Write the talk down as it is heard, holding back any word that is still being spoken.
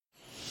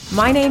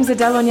My name's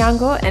Adele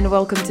Onyango and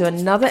welcome to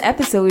another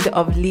episode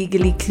of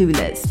Legally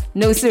Clueless.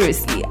 No,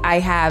 seriously, I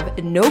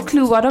have no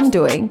clue what I'm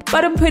doing,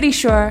 but I'm pretty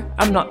sure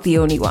I'm not the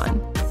only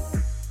one.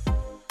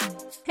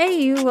 Hey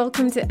you,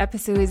 welcome to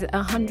episode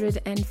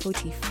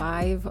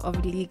 145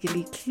 of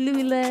Legally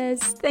Clueless.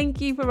 Thank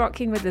you for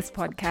rocking with this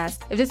podcast.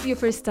 If this is your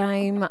first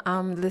time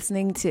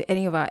listening to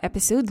any of our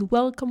episodes,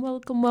 welcome.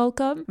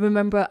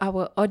 Remember,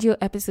 our audio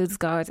episodes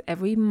go out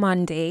every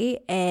Monday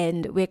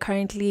and we're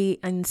currently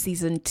in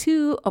season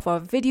 2 of our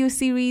video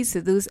series,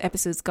 so those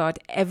episodes go out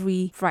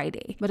every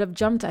Friday. But I've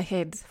jumped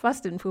ahead,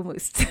 first and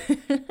foremost.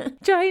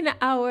 Join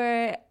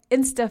our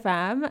Insta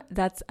fam,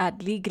 that's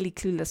at Legally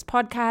Clueless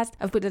Podcast.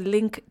 I've put a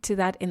link to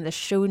that in the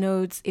show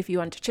notes. If you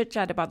want to chit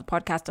chat about the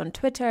podcast on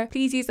Twitter,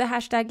 please use the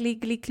hashtag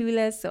Legally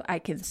Clueless so I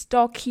can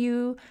stalk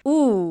you.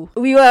 Ooh,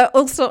 we were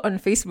also on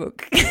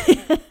Facebook,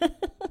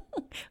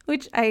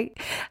 which I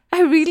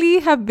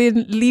really have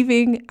been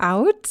leaving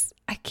out.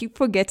 I keep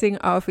forgetting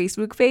our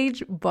Facebook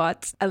page,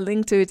 but a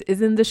link to it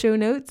is in the show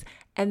notes.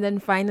 And then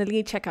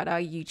finally, check out our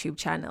YouTube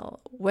channel.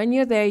 When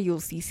you're there, you'll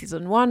see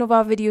season 1 of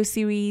our video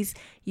series.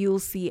 You'll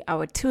see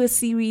our tour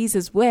series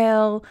as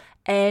well.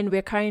 And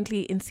we're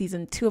currently in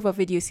season 2 of our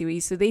video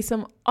series. So there's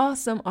some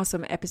awesome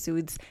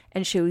episodes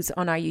and shows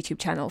on our YouTube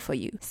channel for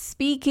you.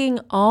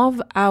 Speaking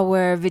of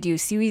our video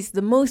series,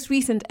 the most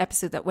recent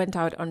episode that went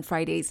out on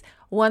Fridays,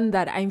 one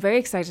that I'm very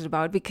excited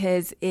about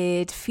because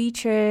it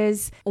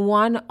features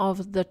one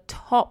of the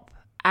top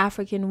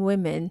African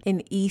women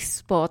in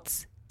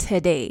esports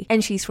today,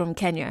 and she's from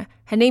Kenya.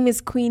 Her name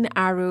is Queen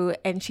Aru,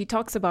 and she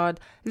talks about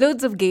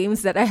loads of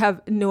games that I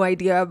have no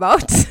idea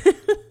about.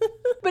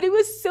 But it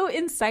was so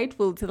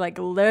insightful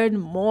to learn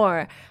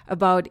more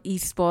about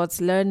esports,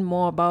 learn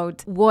more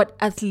about what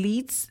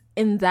athletes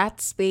in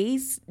that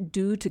space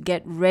do to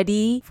get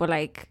ready for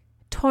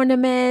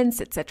tournaments,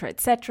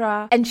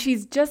 etc. And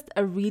she's just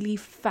a really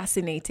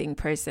fascinating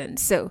person.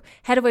 So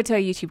head over to our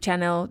YouTube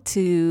channel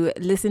to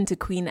listen to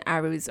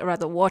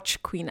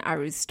watch Queen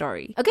Aru's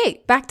story.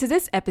 Okay, back to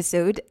this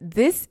episode.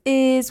 This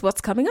is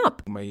what's coming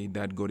up. My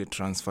dad got a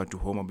transfer to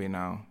Homa Bay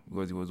now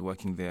because he was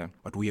working there.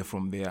 But we are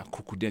from there,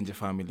 Kukudenja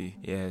family.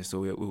 Yeah, so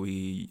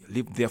we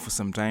lived there for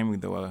some time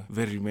with our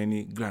very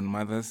many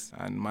grandmothers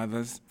and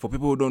mothers. For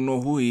people who don't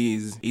know who he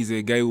is, he's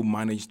a guy who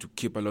managed to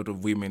keep a lot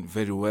of women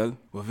very well.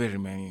 Well, very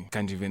many.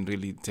 Can't even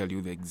really tell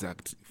you the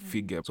exact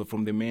figure. So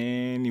from the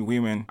many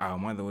women, our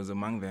mother was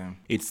among them.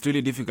 It's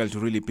really difficult to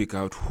really pick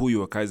out who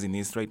your cousin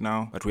is right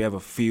now, but we have a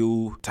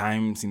few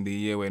times in the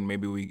year when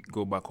maybe we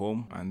go back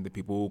home and the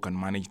people who can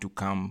manage to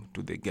come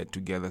to the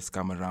get-togethers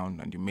come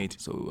around and you meet.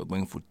 So we're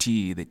going for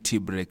tea, the tea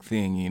break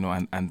thing,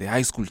 and the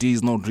high school tea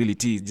is not really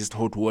tea, it's just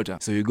hot water.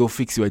 So you go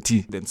fix your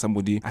tea. Then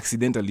somebody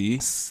accidentally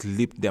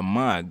slipped their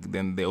mug.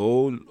 Then the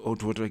whole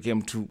hot water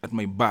came at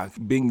my back.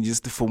 Being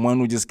just from one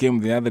who just came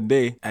the other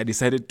day, I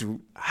decided to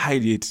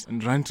hide it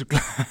and run to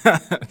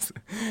class.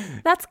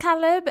 That's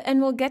Caleb, and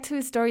we'll get to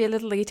his story a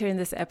little later in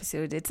this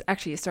episode. It's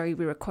actually a story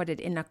we recorded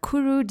in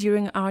Nakuru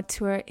during our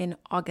tour in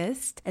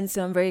August, and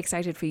so I'm very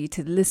excited for you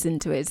to listen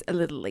to it a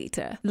little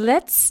later.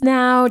 Let's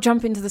now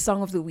jump into the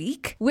song of the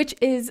week, which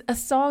is a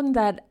song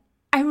that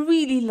I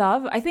really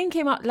love. I think it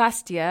came out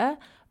last year,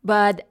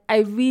 but I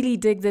really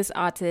dig this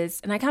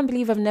artist, and I can't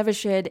believe I've never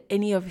shared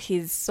any of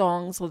his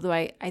songs, although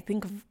I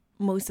think of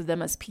most of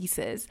them as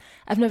pieces.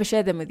 I've never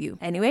shared them with you.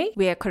 Anyway,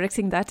 we are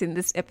correcting that in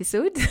this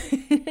episode.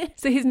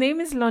 So his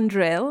name is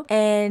Londrell,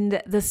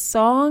 and the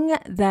song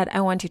that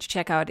I want you to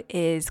check out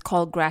is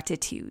called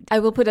Gratitude. I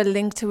will put a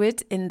link to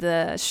it in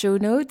the show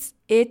notes.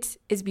 It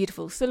is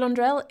beautiful. So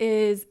Londrell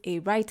is a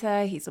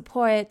writer, he's a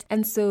poet,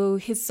 and so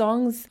his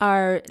songs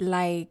are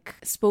like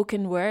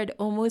spoken word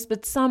almost,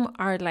 but some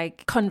are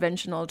like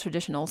conventional,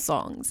 traditional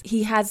songs.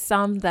 He has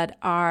some that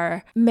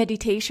are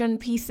meditation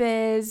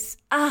pieces.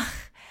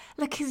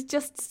 He's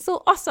just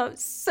so awesome.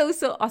 So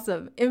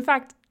awesome. In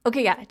fact,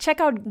 okay, yeah,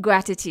 check out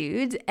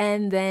Gratitude.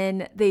 And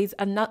then there's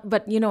another,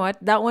 but you know what?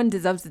 That one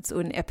deserves its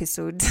own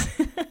episode.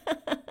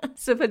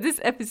 So for this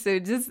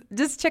episode,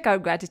 just check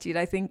out Gratitude.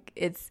 I think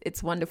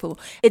it's wonderful.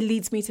 It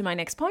leads me to my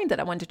next point that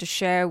I wanted to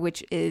share,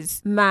 which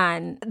is,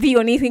 the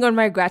only thing on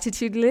my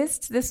gratitude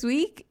list this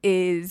week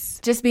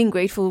is just being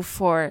grateful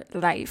for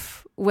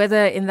life.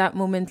 Whether in that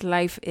moment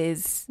life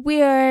is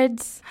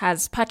weird,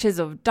 has patches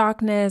of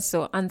darkness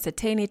or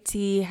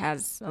uncertainty,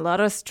 has a lot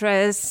of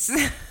stress.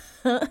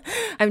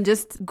 I'm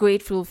just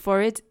grateful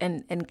for it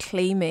and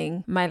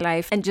claiming my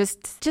life and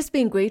just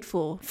being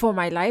grateful for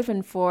my life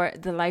and for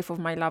the life of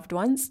my loved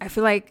ones. I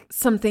feel like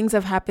some things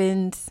have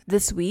happened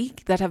this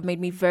week that have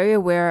made me very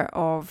aware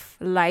of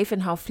life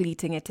and how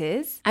fleeting it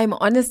is. I'm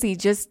honestly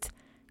just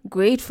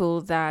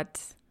grateful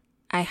that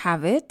I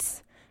have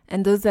it,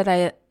 and those that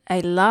I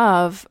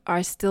love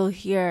are still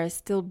here,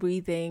 still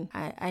breathing,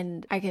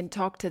 and I can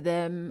talk to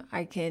them,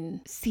 I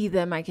can see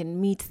them, I can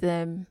meet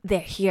them. They're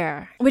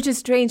here, which is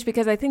strange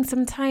because I think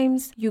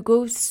sometimes you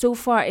go so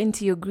far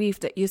into your grief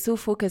that you're so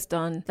focused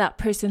on that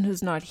person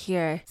who's not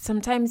here.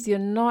 Sometimes you're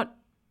not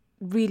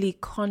really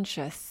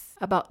conscious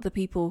about the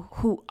people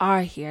who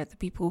are here, the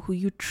people who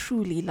you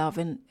truly love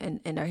and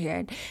are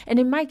here. And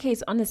in my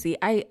case, honestly,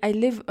 I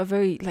live a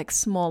very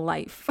small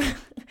life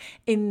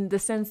in the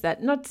sense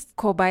that not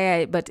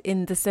kobaya, but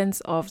in the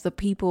sense of the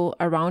people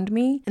around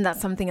me. And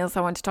that's something else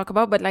I want to talk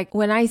about. But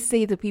when I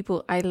say the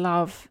people I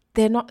love,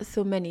 they're not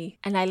so many.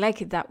 And I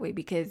like it that way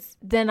because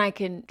then I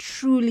can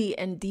truly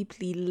and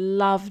deeply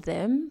love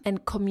them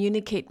and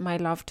communicate my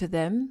love to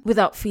them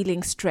without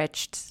feeling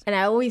stretched. And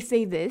I always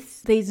say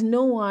this, there's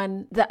no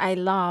one that I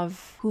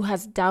love who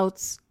has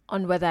doubts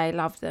on whether I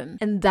love them.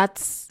 And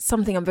that's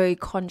something I'm very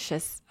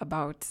conscious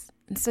about.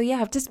 And so yeah,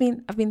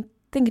 I've been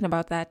thinking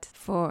about that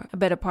for a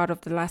better part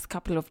of the last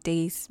couple of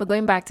days. But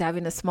going back to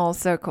having a small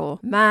circle,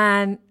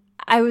 man,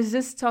 I was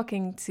just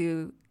talking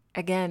to,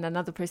 again,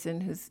 another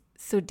person who's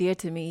so dear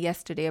to me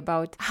yesterday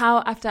about how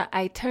after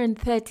I turned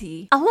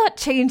 30, a lot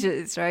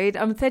changes, right?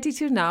 I'm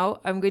 32 now.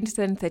 I'm going to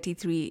turn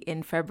 33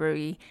 in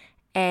February.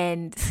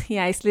 And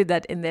yeah, I slid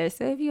that in there.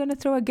 So if you want to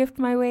throw a gift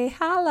my way,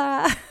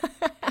 holla.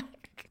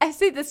 I've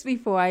said this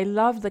before. I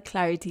love the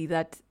clarity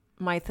that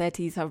my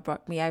 30s have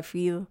brought me. I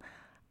feel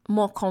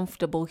more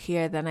comfortable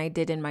here than I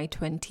did in my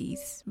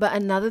 20s. But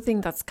another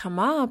thing that's come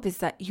up is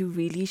that you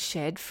really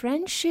shared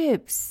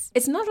friendships.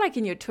 It's not like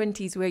in your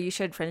 20s where you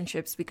shared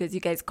friendships because you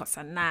guys got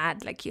a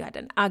nat, you had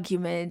an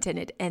argument and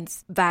it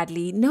ends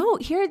badly. No,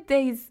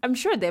 I'm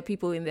sure there are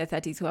people in their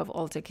 30s who have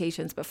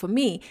altercations, but for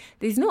me,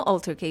 there's no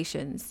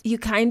altercations. You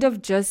kind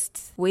of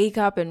just wake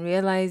up and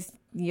realize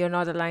you're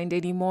not aligned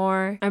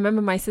anymore. I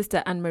remember my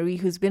sister Anne-Marie,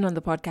 who's been on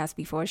the podcast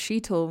before, she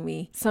told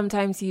me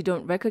sometimes you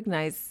don't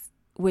recognize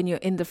when you're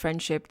in the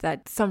friendship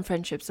that some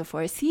friendships are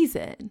for a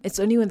season. It's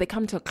only when they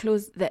come to a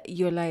close that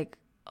you're like,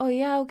 oh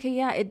yeah, okay,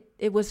 yeah,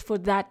 it was for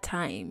that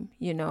time,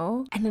 you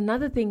know? And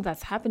another thing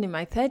that's happened in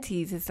my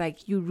 30s is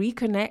you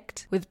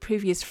reconnect with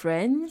previous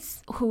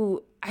friends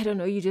who, I don't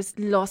know, you just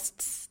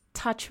lost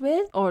touch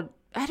with, or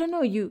I don't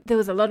know, there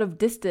was a lot of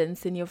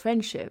distance in your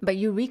friendship, but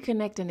you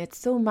reconnect and it's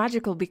so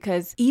magical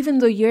because even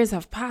though years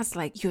have passed,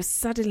 you're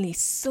suddenly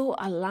so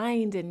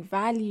aligned in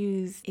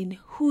values, in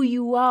who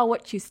you are,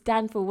 what you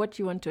stand for, what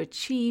you want to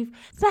achieve.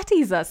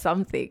 30s are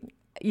something,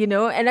 you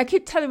know? And I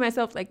keep telling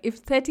myself,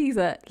 if 30s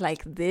are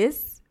like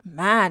this,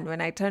 man, when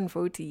I turn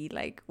 40,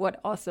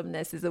 what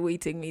awesomeness is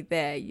awaiting me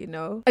there, you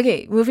know?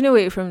 Okay, moving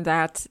away from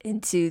that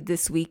into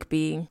this week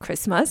being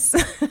Christmas.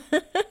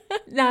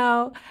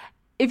 Now,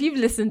 if you've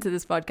listened to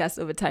this podcast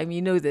over time, you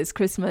know this.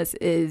 Christmas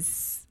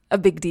is a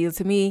big deal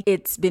to me.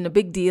 It's been a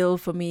big deal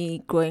for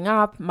me growing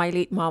up. My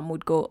late mom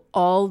would go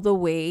all the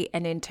way,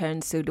 and in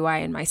turn, so do I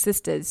and my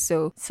sisters.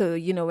 So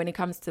you know, when it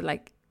comes to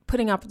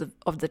putting up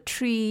of the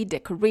tree,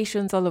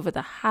 decorations all over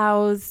the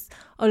house,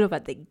 all over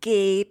the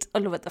gate,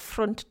 all over the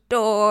front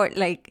door.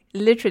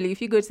 Literally,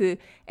 if you go to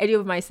any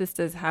of my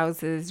sister's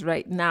houses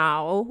right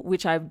now,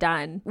 which I've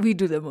done, we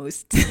do the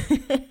most.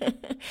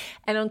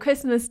 And on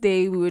Christmas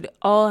Day, we would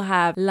all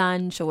have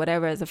lunch or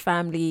whatever as a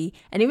family.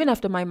 And even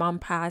after my mom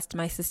passed,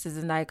 my sisters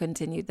and I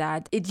continued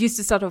that. It used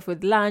to start off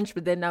with lunch,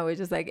 but then now we're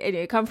just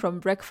anyway, come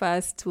from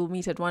breakfast, we'll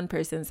meet at one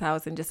person's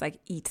house and just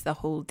eat the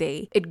whole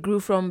day. It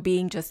grew from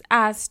being just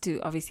us to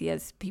obviously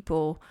as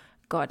people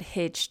got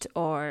hitched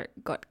or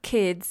got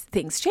kids,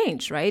 things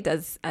changed, right?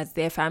 As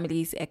their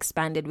families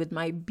expanded with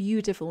my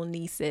beautiful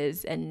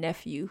nieces and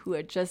nephew who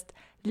are just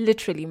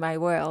literally my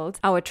world.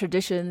 Our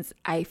traditions,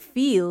 I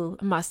feel,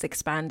 must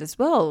expand as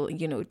well,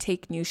 you know,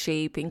 take new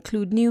shape,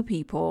 include new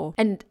people.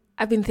 And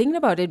I've been thinking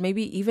about it,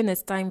 maybe even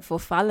it's time for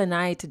Fal and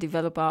I to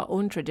develop our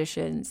own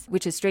traditions,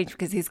 which is strange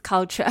because his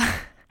culture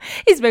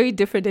is very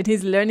different and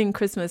he's learning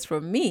Christmas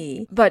from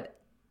me. But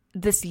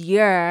this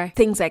year,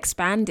 things are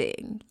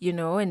expanding, you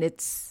know, and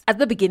it's at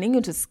the beginning,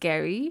 it was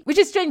scary, which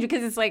is strange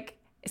because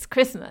it's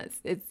Christmas.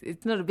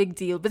 It's not a big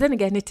deal. But then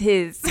again, it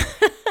is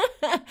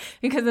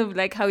because of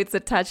how it's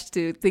attached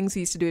to things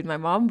we used to do with my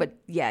mom. But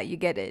yeah, you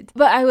get it.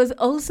 But I was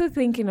also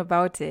thinking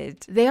about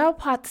it. There are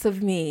parts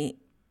of me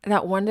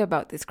that wonder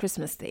about this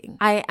Christmas thing.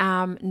 I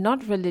am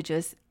not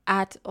religious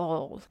at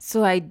all.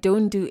 So I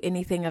don't do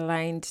anything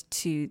aligned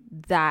to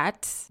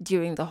that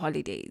during the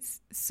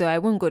holidays. So I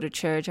won't go to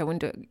church. I won't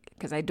do it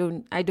because I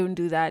don't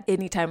do that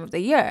any time of the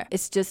year.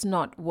 It's just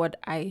not what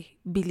I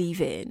believe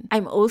in.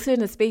 I'm also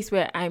in a space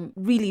where I'm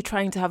really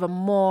trying to have a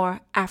more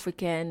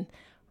African,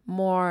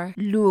 more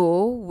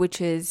Luo,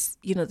 which is,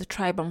 you know, the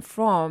tribe I'm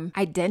from,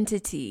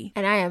 identity.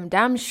 And I am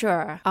damn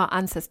sure our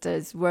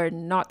ancestors were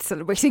not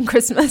celebrating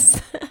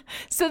Christmas.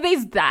 So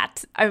there's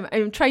that.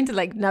 I'm trying to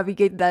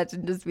navigate that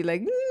and just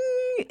be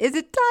is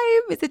it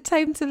time? Is it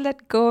time to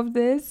let go of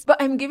this?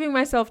 But I'm giving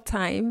myself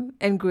time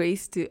and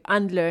grace to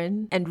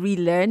unlearn and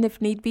relearn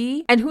if need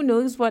be. And who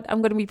knows what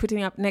I'm going to be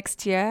putting up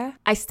next year.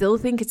 I still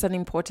think it's an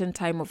important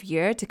time of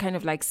year to kind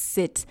of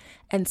sit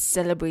and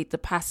celebrate the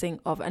passing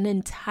of an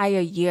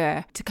entire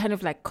year, to kind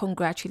of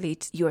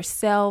congratulate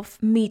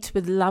yourself, meet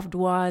with loved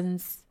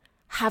ones,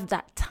 have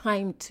that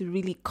time to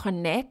really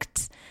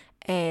connect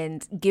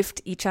and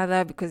gift each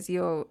other because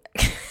you're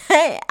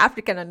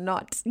African or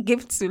not,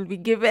 gifts will be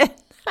given.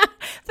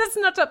 That's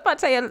not a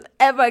part I'll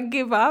ever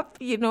give up.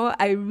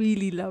 I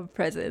really love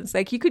presents.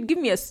 Like, you could give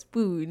me a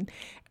spoon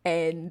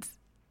and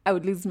I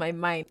would lose my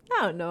mind.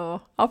 I don't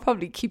know. I'll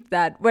probably keep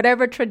that.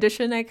 Whatever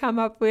tradition I come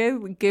up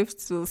with,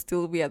 gifts will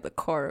still be at the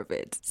core of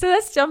it. So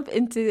let's jump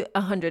into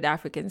 100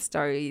 African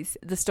stories.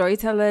 The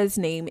storyteller's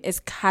name is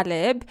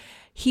Caleb.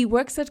 He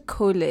works at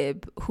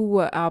Colib, who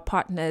were our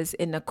partners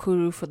in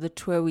Nakuru for the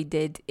tour we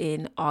did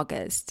in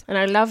August. And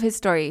I love his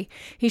story.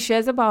 He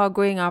shares about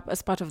growing up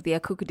as part of the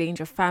Akuku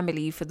Danger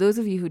family. For those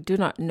of you who do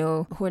not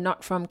know, who are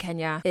not from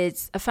Kenya,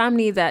 it's a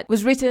family that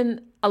was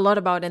written a lot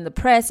about in the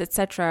press,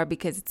 etc.,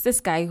 because it's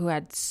this guy who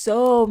had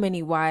so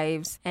many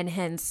wives and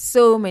hence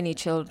so many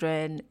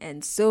children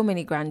and so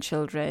many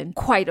grandchildren.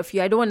 Quite a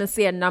few. I don't want to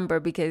say a number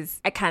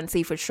because I can't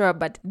say for sure,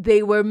 but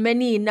they were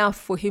many enough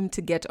for him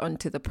to get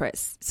onto the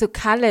press. So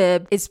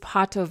Caleb is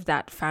part of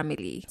that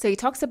family. So he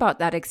talks about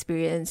that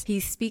experience. He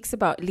speaks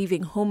about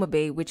leaving Homa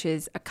Bay, which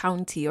is a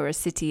county or a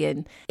city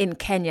in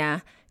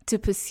Kenya, to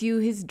pursue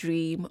his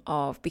dream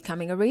of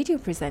becoming a radio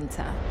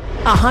presenter.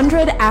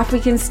 100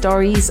 African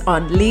stories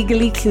on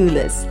Legally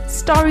Clueless.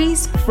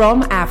 Stories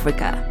from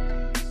Africa.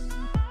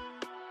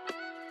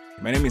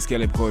 My name is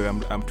Caleb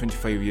Koyo. I'm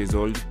 25 years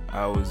old.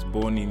 I was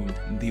born in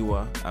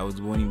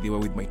Ndiwa.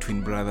 With my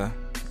twin brother.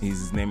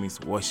 His name is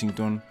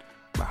Washington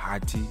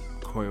Bahati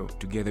Koyo,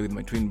 together with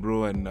my twin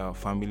bro and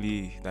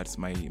family. That's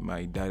my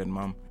dad and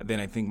mom. Then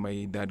I think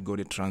my dad got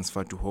a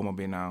transfer to Homa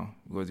Bay now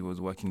because he was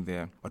working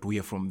there. But we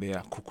are from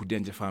there,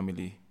 Kukudenja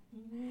family.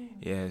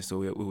 Yeah, so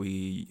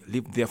we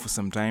lived there for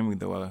some time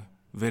with our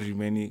very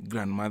many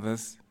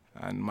grandmothers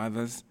and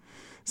mothers.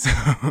 So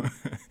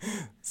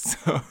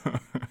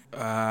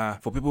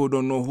for people who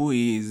don't know who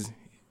he is,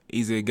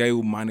 he's a guy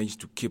who managed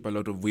to keep a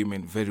lot of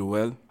women very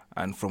well.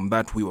 And from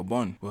that, we were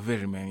born. We're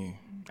very many.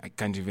 I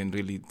can't even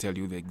really tell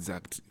you the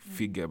exact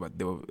figure, but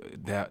there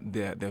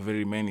are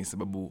very many.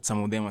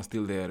 Some of them are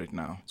still there right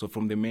now. So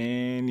from the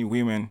many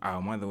women, our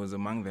mother was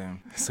among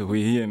them. So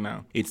we're here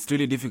now. It's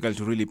really difficult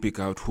to really pick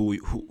out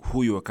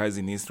who your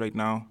cousin is right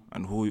now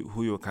and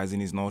who your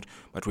cousin is not.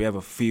 But we have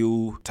a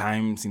few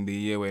times in the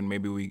year when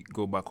maybe we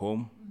go back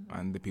home.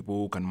 And the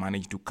people who can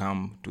manage to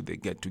come to the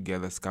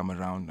get-togethers come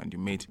around and you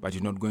meet, but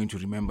you're not going to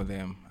remember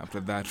them after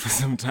that for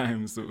some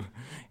time. So,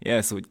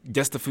 yeah, so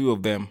just a few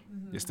of them,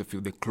 just a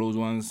few, the close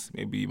ones,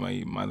 maybe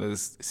my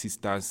mother's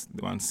sisters,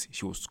 the ones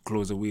she was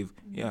closer with.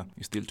 Yeah,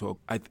 you still talk.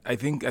 I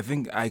think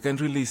I can't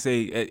really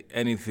say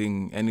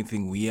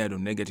anything weird or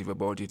negative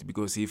about it,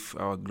 because if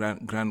our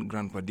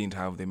grandpa didn't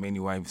have the many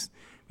wives,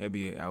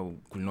 maybe I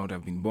could not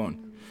have been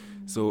born.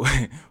 So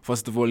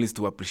first of all is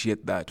to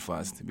appreciate that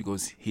first,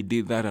 because he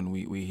did that and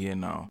we're here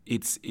now.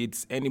 It's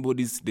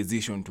anybody's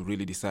decision to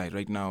really decide.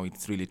 Right now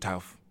it's really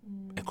tough.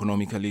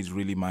 Economically to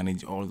really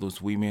manage all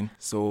those women.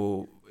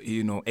 So,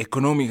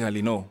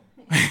 economically, no.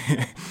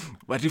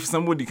 But if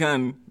somebody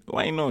can,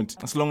 why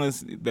not? As long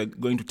as they're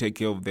going to take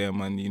care of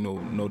them and,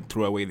 not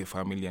throw away the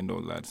family and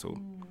all that. So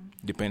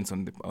depends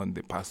on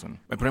the person.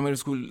 My primary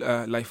school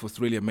life was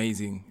really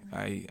amazing.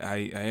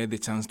 I had the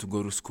chance to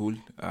go to school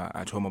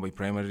at Homa Bay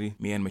Primary.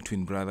 Me and my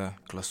twin brother,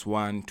 class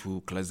 1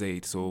 to class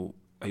 8. So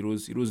it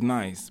was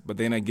nice. But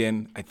then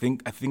again, I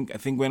think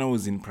when I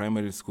was in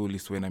primary school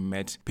is when I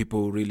met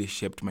people who really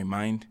shaped my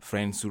mind.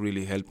 Friends who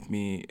really helped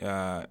me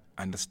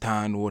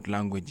understand what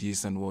language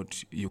is and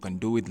what you can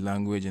do with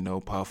language and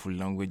how powerful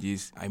language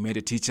is. I met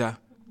a teacher.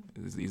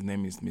 His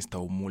name is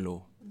Mr.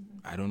 Omulo.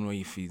 I don't know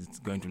if he's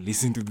going to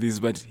listen to this,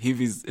 but if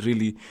he's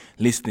really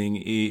listening,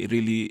 he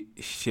really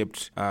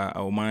shaped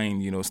our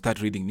mind,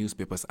 start reading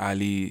newspapers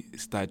early,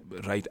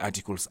 write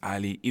articles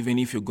early. Even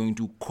if you're going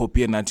to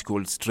copy an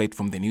article straight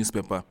from the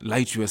newspaper,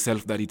 lie to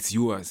yourself that it's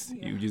yours.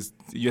 Yeah. You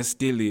just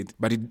steal it.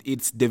 But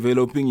it's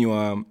developing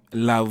your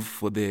love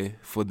for the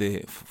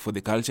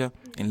culture,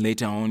 and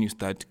later on you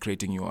start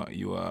creating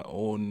your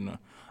own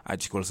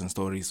articles and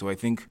stories. So I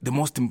think the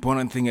most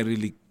important thing I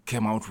really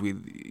came out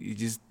with is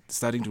just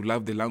starting to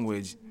love the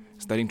language,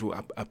 starting to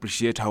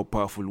appreciate how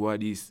powerful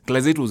word is.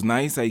 Class 8 was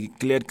nice. I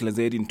cleared Class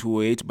 8 in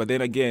 2008. But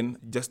then again,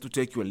 just to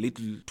take you a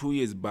little 2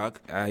 years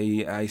back,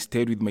 I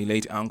stayed with my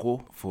late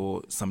uncle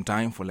for some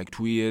time, for like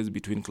 2 years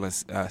between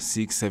class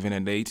 6, 7,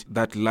 and 8.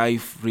 That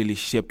life really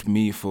shaped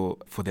me for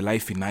the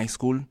life in high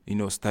school.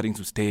 Starting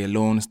to stay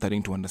alone,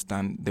 starting to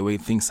understand the way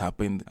things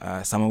happen.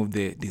 Some of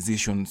the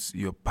decisions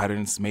your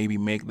parents maybe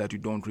make that you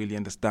don't really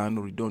understand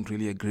or you don't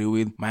really agree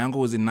with. My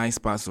uncle was a nice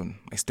person.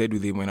 I stayed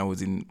with him when I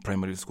was in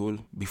primary school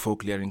before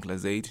clearing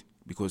class 8,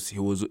 because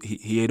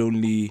he had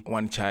only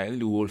one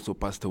child who also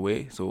passed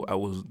away. So I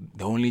was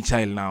the only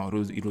child now.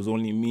 It was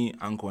only me,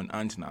 uncle, and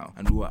aunt now,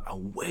 and we were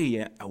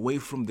away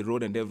from the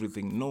road and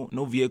everything.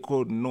 No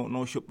vehicle,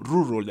 no shop,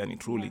 rural, and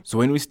truly. So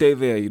when we stay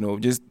there,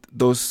 just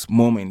those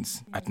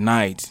moments at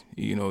night,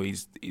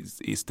 he's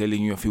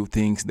telling you a few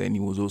things. Then he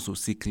was also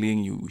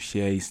sickling. You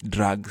share his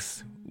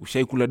drugs.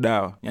 Ushaikula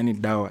dawa, yani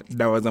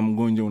dawa za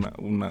mgonjwa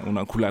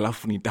unakula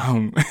alafu ni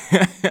tamu.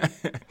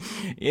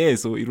 Yeah,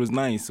 so it was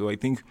nice. So I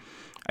think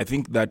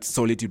that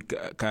solitude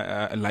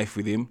life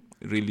with him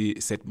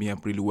really set me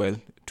up really well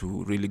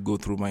to really go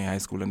through my high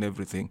school and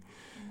everything.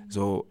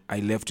 So I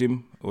left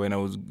him when I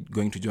was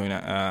going to join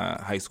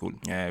high school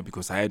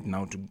because I had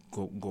now to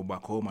go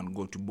back home and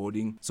go to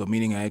boarding. So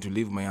meaning I had to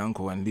leave my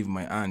uncle and leave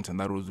my aunt, and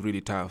that was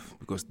really tough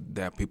because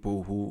there are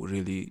people who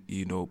really,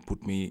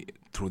 put me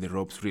through the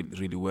ropes really,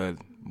 really well,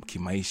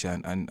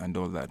 kimaisha and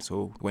all that.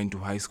 So went to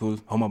high school,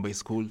 Homa Bay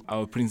School.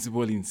 Our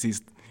principal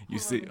insists, you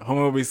say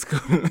Homa Bay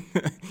School,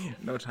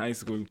 not high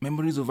school.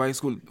 Memories of high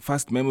school.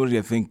 First memory,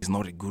 I think, is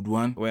not a good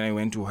one. When I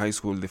went to high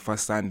school, the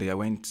first Sunday, I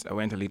went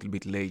a little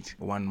bit late,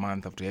 1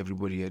 month after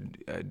everybody had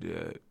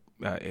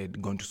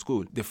gone to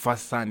school. The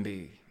first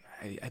Sunday,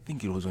 I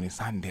think it was on a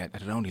Sunday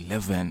at around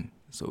 11.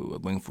 So we were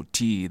going for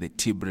tea, the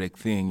tea break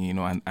thing,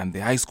 and the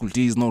high school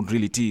tea is not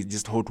really tea, it's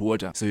just hot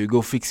water. So you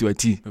go fix your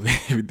tea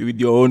with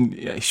your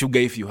own sugar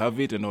if you have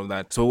it and all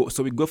that. So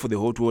we go for the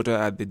hot water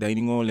at the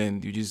dining hall,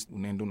 and you just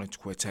unaenda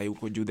unachukua chai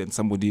huko juu, then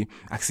somebody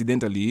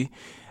accidentally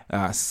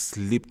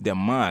slipped their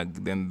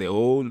mug, then the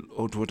whole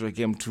hot water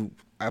came to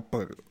up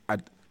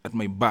at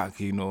my back,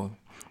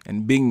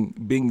 And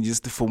being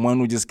just from one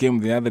who just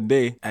came the other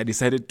day, I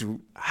decided to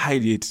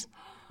hide it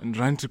and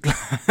ran to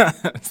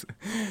class.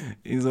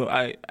 So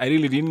I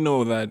really didn't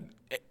know that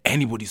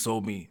anybody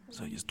saw me.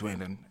 So I just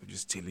went and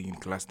just chilling in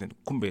class. Then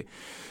kumbe,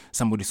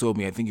 somebody saw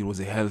me. I think it was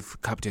a health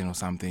captain or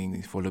something.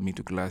 He followed me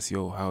to class.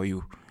 Yo, how are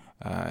you?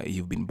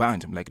 You've been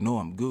banned. I'm like, no,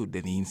 I'm good.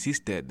 Then he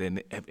insisted.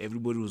 Then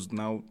everybody was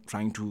now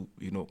trying to,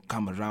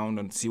 come around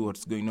and see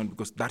what's going on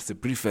because that's the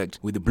prefect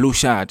with the blue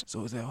shirt.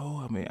 So I was like,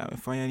 oh, I'm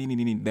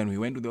fine. Then we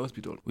went to the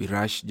hospital. We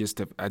rushed just,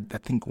 I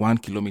think, 1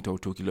 kilometer or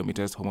 2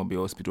 kilometers, Homa Bay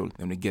Hospital.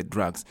 Then we get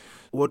drugs.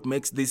 What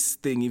makes this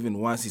thing even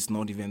worse is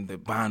not even the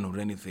ban or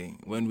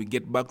anything. When we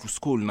get back to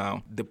school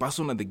now, the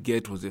person at the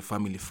gate was a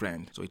family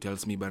friend. So he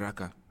tells me,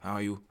 Baraka, how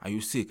are you? Are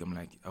you sick? I'm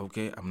like,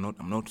 okay, I'm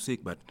not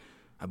sick, but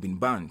I've been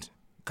banned.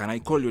 Can I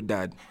call your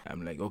dad?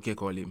 I'm like, okay,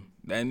 call him.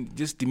 Then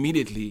just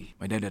immediately,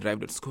 my dad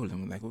arrived at school.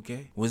 I'm like,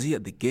 okay. Was he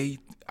at the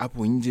gate?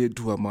 Hapo nje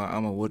tu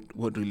ama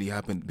what really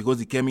happened? Because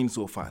he came in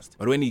so fast.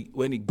 But when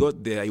he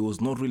got there, he was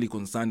not really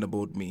concerned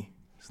about me.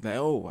 It's like,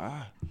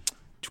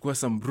 chukua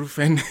some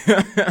Brufen.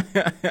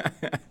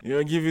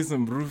 Give you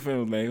some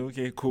Brufen. I'm like,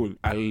 okay, cool.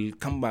 I'll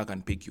come back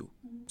and pick you.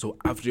 So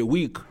after a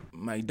week,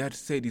 my dad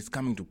said he's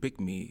coming to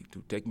pick me,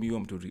 to take me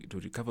home, to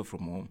recover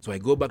from home. So I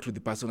go back to the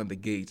person at the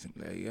gate.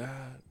 I'm like,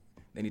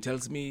 Then he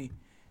tells me,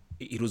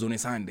 it was on a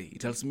Sunday. He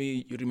tells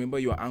me, you remember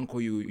your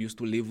uncle you used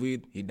to live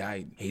with? He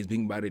died. He's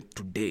being buried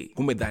today.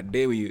 Kumbe that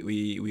day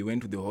we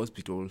went to the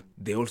hospital.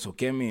 They also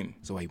came in.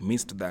 So I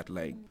missed that.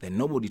 Then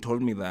nobody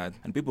told me that.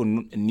 And people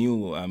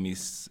knew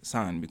his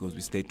son because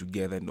we stayed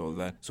together and all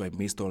that. So I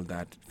missed all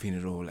that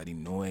funeral. I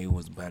didn't know where he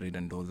was buried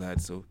and all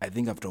that. So I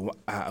think after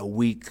a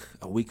week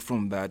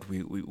from that,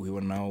 we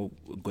were now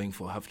going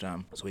for half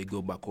term. So we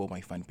go back home.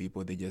 I find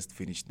people. They just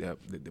finished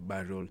the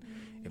burial.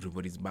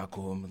 Everybody's back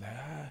home.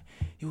 Like,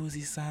 he was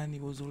his son. He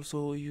was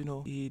also,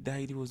 he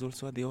died. He was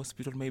also at the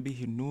hospital. Maybe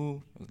he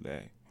knew. I was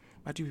like,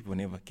 but you people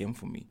never came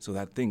for me. So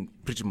that thing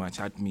pretty much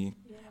hurt me.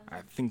 Yeah.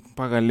 I think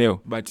mpaka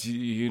leo. But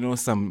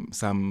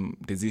some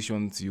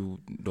decisions you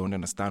don't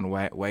understand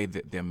why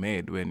they're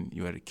made when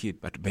you are a kid.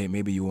 But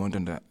maybe you won't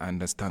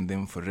understand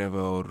them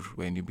forever, or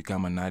when you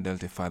become an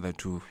adult, a father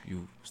too,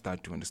 you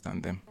start to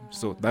understand them.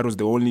 So that was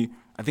the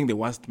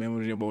worst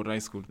memory about high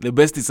school. The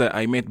best is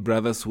I met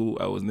brothers who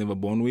I was never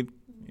born with,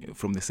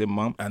 from the same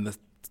mom, and they're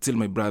still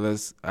my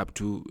brothers up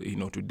to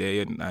today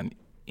and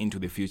into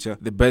the future.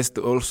 The best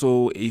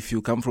also, if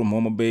you come from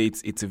Homa Bay,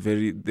 it's a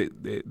very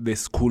the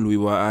school we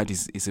were at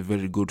is a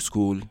very good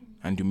school,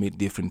 and you meet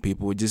different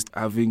people.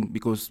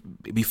 Because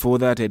before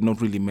that I had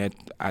not really met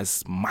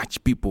as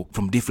much people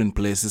from different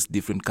places,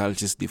 different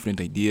cultures,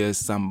 different ideas,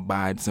 some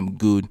bad, some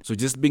good. So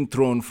just being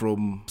thrown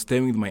from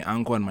staying with my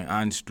uncle and my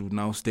aunt to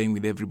now staying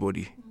with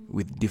everybody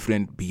with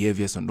different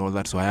behaviors and all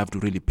that. So I have to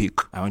really pick.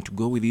 I want to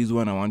go with this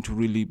one. I want to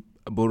really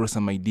borrow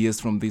some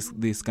ideas from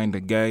this kind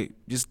of guy.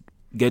 Just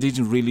get it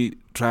to really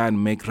try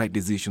and make right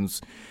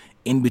decisions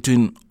in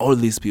between all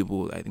these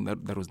people. I think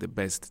that was the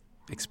best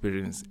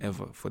experience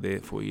ever for the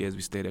 4 years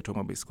we stayed at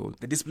Homa Bay School.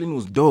 The discipline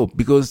was dope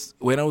because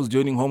when I was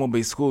joining Homa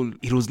Bay School,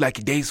 it was like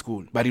a day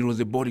school, but it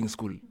was a boarding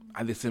school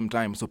at the same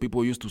time. So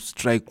people used to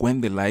strike when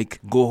they like,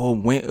 go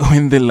home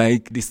when they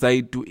like,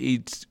 decide to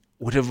eat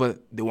whatever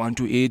they want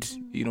to eat.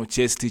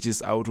 Chess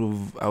teaches out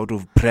of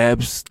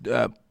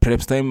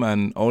preps time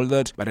and all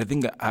that. But I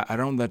think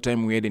around that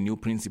time we had a new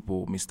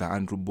principal, Mr.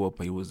 Andrew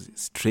Bob. He was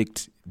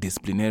strict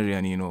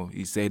disciplinarian.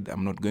 He said,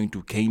 I'm not going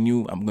to cane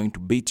you, I'm going to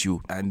beat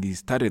you. And he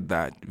started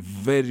that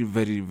very,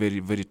 very, very,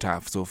 very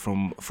tough. So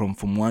from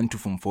Form 1 to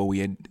Form 4, we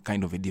had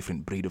kind of a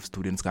different breed of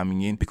students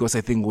coming in, because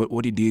I think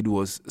what he did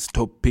was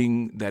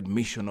stopping the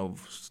admission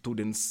of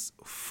students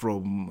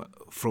from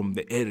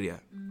the area.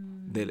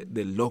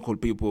 the local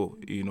people,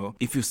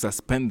 if you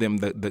suspend them,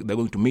 they're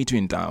going to meet you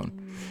in town.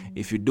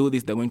 If you do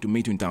this, they're going to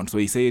meet you in town. So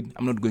he said,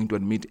 I'm not going to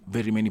admit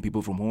very many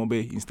people from Homa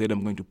Bay. Instead,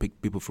 I'm going to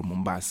pick people from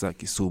Mombasa,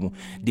 Kisumu,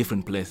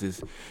 different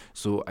places.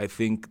 So I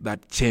think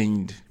that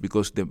changed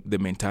because the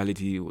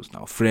mentality was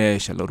now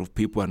fresh. A lot of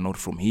people are not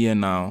from here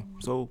now.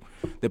 So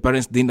the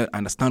parents didn't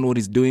understand what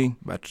he's doing.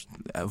 But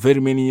very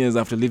many years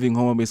after leaving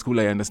Homa Bay School,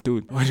 I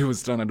understood what he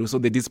was trying to do. So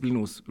the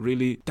discipline was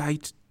really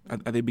tight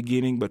at the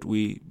beginning, but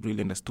we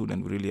really understood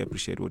and we really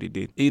appreciate what he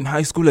did. In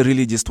high school, I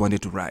really just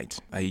wanted to write.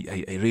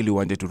 I really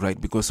wanted to write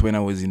because when I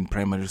was in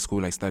primary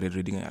school, I started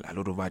reading a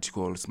lot of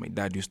articles. My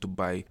dad used to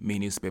buy me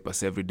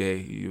newspapers every day.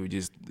 You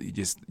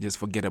just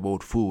forget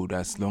about food.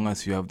 As long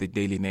as you have the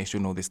Daily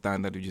Nation or the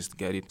Standard, you just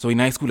get it. So in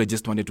high school, I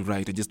just wanted to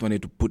write. I just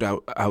wanted to put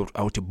out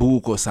a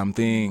book or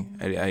something.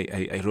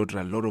 I wrote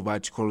a lot of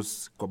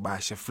articles,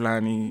 Kobasha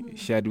Flani,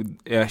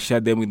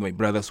 shared them with my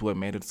brothers who I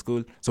met at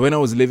school. So when I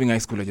was leaving high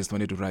school, I just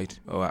wanted to write.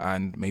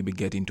 And maybe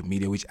get into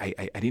media, which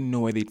I didn't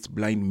know whether it's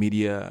blind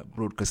media,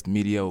 broadcast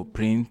media, or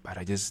print, but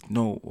I just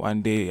know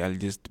one day I'll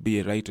just be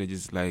a writer,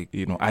 just like,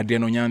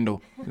 Adriano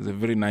Nyando is a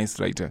very nice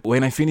writer.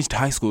 When I finished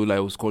high school, I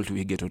was called to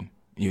Egerton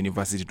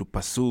University to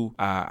pursue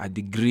a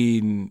degree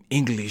in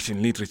English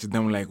and literature.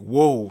 Then I'm like,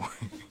 whoa.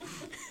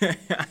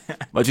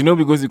 But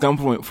because you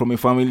come from a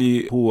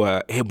family who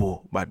are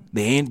able, but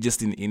they ain't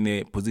just in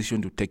a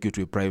position to take you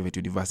to a private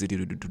university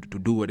to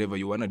do whatever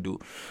you want to do.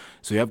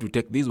 So you have to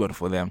take this one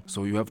for them.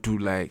 So you have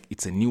to,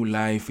 it's a new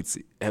life.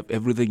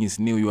 Everything is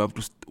new. You have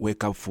to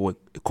wake up for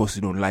a course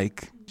you don't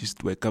like.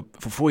 Just wake up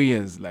for 4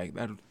 years. Like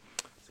that.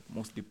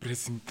 Most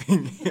depressing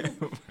thing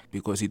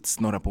because it's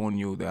not upon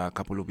you. There are a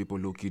couple of people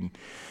looking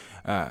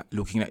at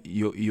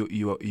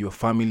your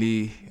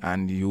family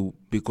and you,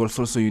 because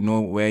also you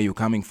know where you're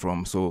coming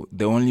from. So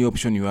the only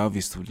option you have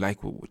is to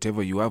like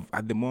whatever you have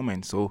at the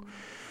moment. So,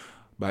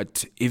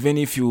 but even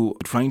if you're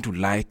trying to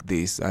like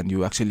this and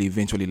you actually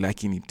eventually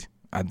liking it,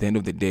 at the end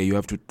of the day, you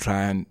have to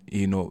try and,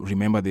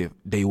 remember the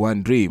day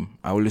one dream.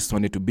 I always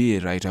wanted to be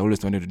a writer. I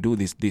always wanted to do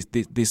this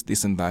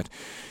and that.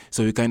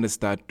 So you kind of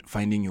start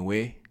finding your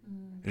way.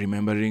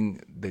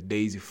 Remembering the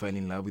days you fell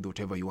in love with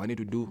whatever you wanted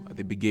to do at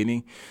the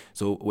beginning.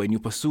 So when you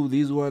pursue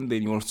this one,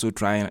 then you also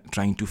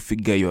trying to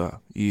figure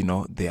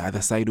the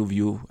other side of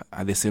you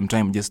at the same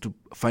time, just to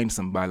find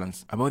some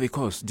balance. About the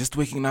course, just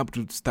waking up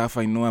to stuff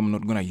I know I'm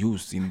not gonna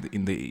use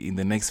in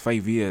the next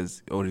 5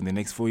 years or in the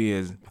next 4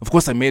 years. Of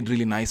course, I made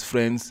really nice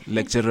friends,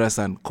 lecturers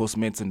and course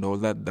mates and all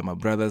that. They're my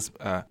brothers.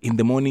 In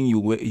the morning,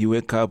 you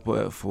wake up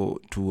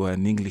to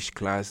an English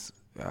class.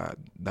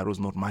 That was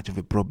not much of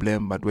a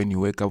problem, but when you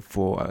wake up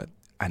for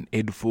an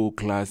ED4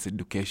 class,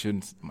 education,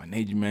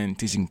 management,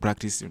 teaching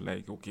practice, you're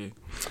like, okay,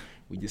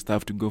 we just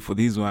have to go for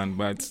this one,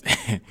 but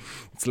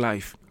it's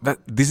life.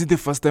 This is the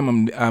first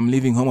time I'm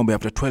leaving Homa Bay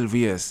after 12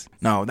 years.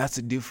 Now, that's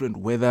a different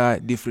weather,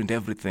 different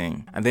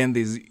everything. And then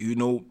there's,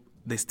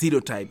 the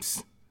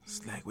stereotypes.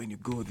 It's like when you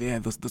go there,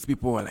 those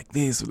people are like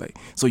this,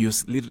 so you're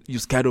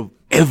scared of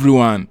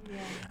everyone. Yeah.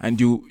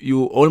 And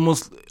you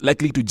almost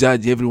likely to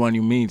judge everyone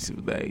you meet.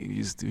 Like,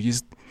 you're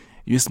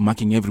just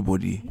marking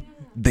everybody. Yeah.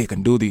 They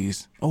can do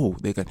this. Oh,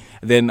 they can.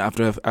 Then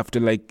after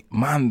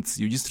months,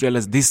 you just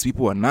realize these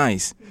people are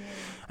nice. Yeah.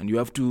 And you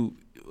have to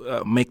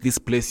make this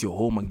place your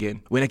home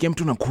again. When I came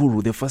to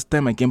Nakuru, the first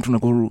time I got to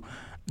Nakuru,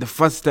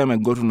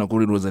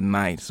 it was at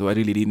night. So I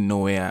really didn't know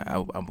where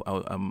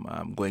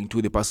I'm going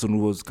to. The person who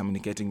was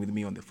communicating with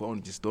me on the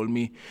phone just told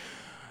me,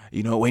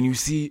 when you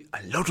see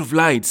a lot of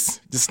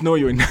lights, just know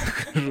you're in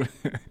Nakuru.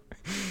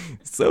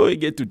 So we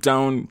get to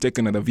town, take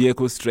another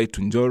vehicle straight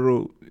to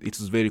Njoro. It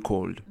was very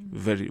cold,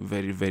 very,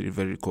 very, very,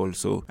 very cold.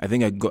 So I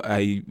think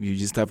you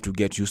just have to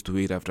get used to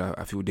it after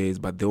a few days.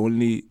 But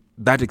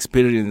that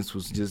experience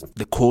was just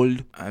the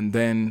cold, and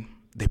then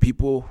the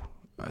people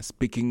are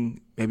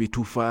speaking maybe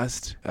too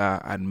fast,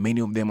 and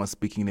many of them are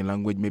speaking in a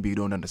language maybe you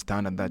don't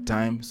understand at that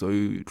time. So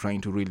you're trying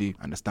to really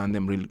understand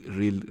them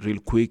real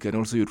quick, and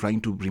also you're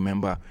trying to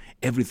remember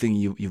everything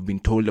you've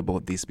been told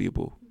about these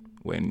people.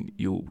 When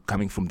you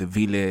coming from the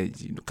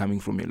village, coming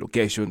from your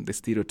location, the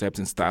stereotypes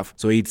and stuff.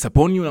 So it's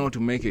upon you now to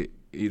make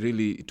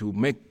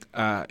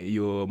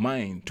your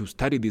mind to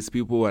study these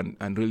people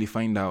and really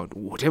find out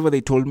whatever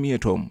they told me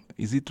at home,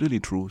 is it really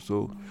true?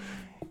 So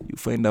you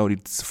find out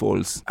it's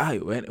false.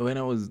 When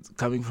I was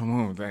coming from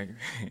home, like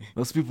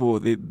those people,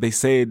 they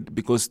said,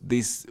 because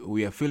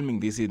we are filming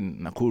this in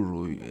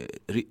Nakuru,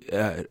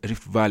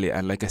 Rift Valley,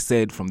 and like I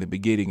said from the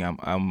beginning,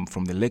 I'm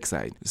from the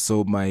lakeside.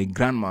 So my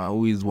grandma,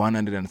 who is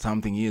 100 and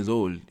something years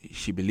old,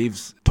 she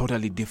believes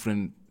totally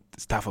different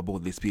stuff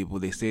about these people.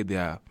 They say they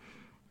are,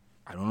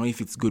 I don't know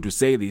if it's good to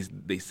say this,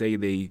 they say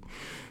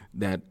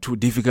they're too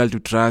difficult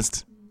to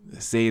trust. They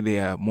say they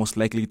are most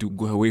likely to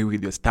go away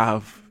with your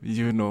stuff, They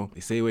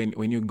say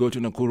when you go to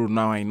Nakuru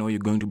now, I know you're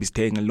going to be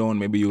staying alone.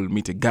 Maybe you'll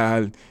meet a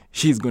girl.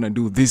 She's going to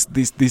do this,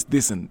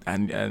 and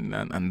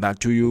that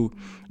to you.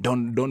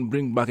 Don't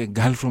bring back a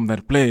girl from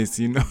that place,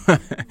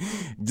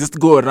 Just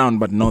go around,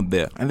 but not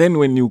there. And then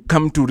when you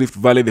come to Rift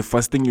Valley, the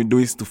first thing you do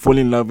is to fall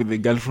in love with a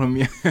girl from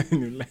here.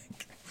 And you're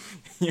like,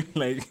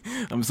 Like,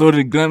 I'm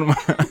sorry, grandma.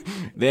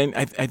 Then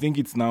I think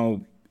it's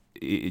now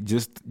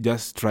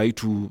just try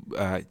to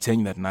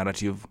change that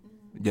narrative.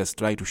 Just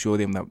try to show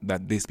them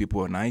that these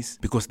people are nice,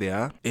 because they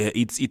are.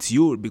 It's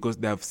you, because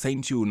they have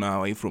sent you now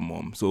away from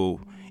home. So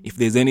if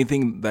there's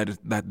anything that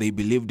they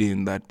believed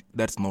in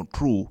that's not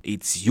true,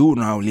 it's you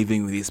now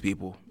living with these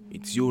people.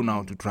 It's you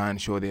now to try and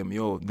show them,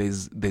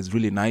 there's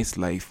really nice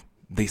life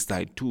this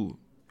side too.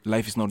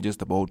 Life is not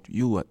just about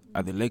you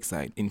at the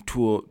lakeside. In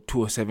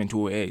 2007,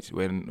 2008,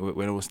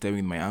 when I was staying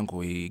with my uncle,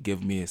 he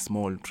gave me a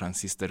small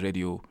transistor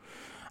radio,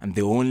 and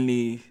the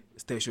only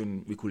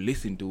station we could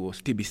listen to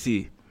was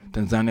TBC,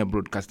 Tanzania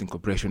Broadcasting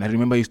Corporation. I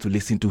remember I used to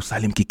listen to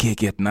Salim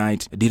Kikeke at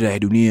night, Dira ya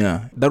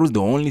Dunia. That was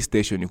the only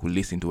station you could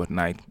listen to at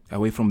night.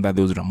 Away from that,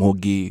 there was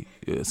Ramogi,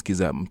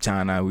 Skiza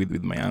Mchana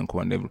with my uncle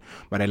and everything.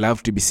 But I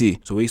loved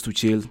TBC. So we used to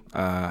chill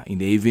in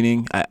the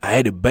evening. I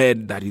had a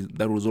bed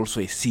that was also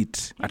a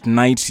seat. At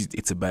night,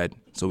 it's a bed.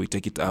 So we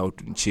take it out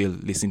and chill,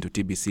 listen to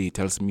TBC. It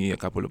tells me a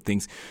couple of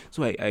things.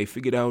 So I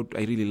figured out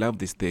I really love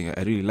this thing.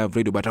 I really love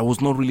radio, but I was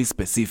not really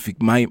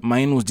specific.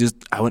 Mine was just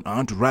I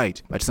want to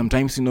write. But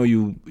sometimes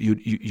you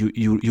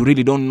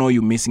really don't know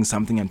you're missing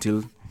something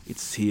until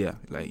it's here.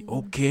 Like,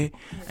 okay,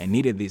 I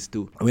needed this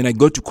too. When I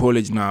go to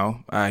college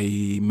now,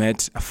 I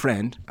met a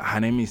friend. Her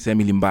name is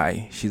Emily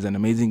Mbai. She's an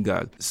amazing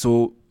girl.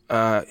 So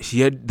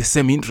she had the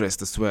same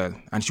interest as well,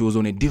 and she was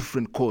on a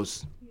different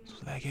course. So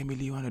like,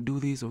 Emily, you want to do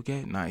this?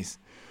 Okay, nice.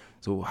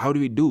 So how do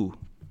we do?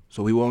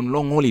 So we were on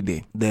long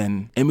holiday.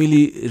 Then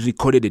Emily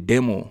recorded a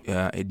demo.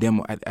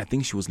 I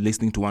think she was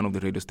listening to one of the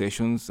radio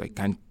stations. I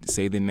can't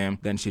say the name.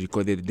 Then she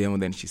recorded the demo.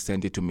 Then she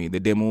sent it to me. The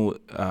demo,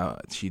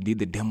 she did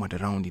the demo at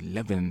around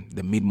 11,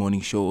 the mid-morning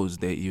shows.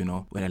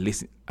 When I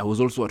listened, I was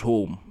also at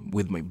home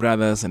with my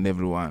brothers and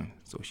everyone.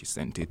 So she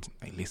sent it.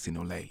 I listened.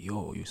 I'm like,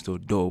 yo, you're so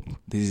dope.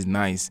 This is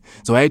nice.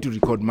 So I had to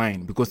record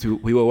mine because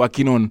we were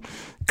working on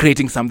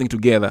creating something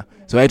together.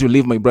 So I had to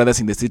leave my brothers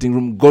in the sitting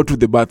room, go to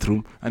the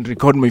bathroom, and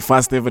record my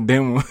first ever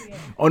demo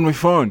on my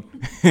phone.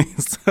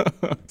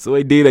 So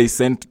I did. I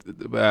sent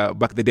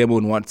back the demo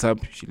on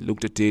WhatsApp. She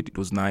looked at it. It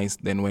was nice.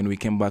 Then when we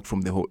came back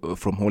from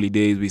from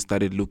holidays, we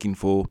started looking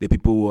for the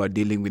people who are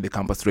dealing with the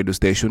campus radio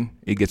station,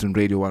 Egerton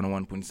Radio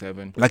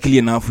 101.7. Luckily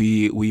enough,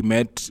 we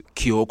met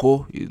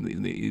Kyoko. His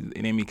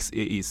name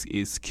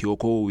is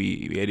Kyoko.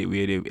 We had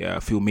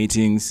a few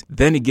meetings.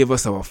 Then he gave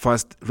us our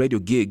first radio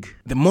gig.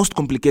 The most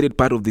complicated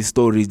part of this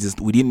story is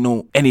just we didn't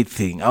know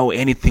anything, how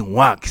anything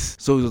works.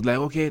 So it was like,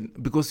 okay,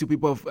 because you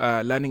people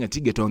are learning at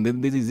Egerton,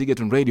 then this is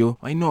Egerton Radio.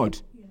 Why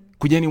not?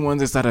 Kujeni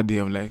Wednesday, Saturday.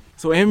 I'm like,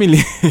 so Emily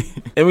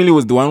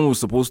was the one who was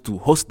supposed to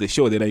host the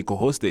show, then I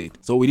co-hosted it.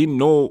 So we didn't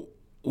know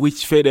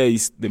which fader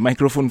is the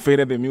microphone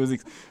fader, the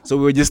music. So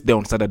we were just there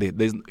on Saturday.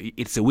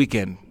 It's a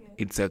weekend.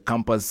 It's a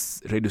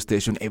campus radio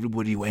station.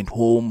 Everybody went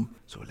home.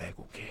 So like,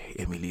 okay,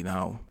 Emily,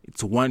 now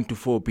it's 1 to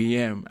 4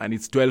 p.m. and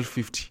it's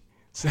 12:50.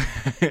 So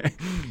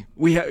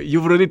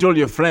you've already told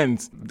your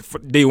friends.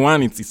 Day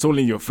one, it's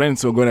only your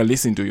friends who are going to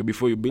listen to you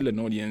before you build an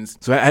audience.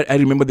 So I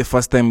remember the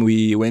first time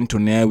we went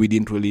on air, we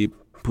didn't really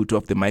put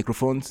off the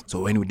microphones.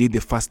 So when we did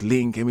the first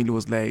link, Emily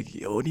was like,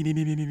 yo,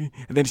 and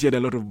then she had a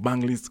lot of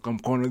banglists come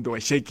corners, they were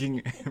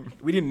shaking.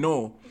 We didn't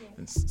know.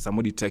 And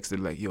somebody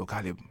texted like, yo,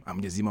 Caleb,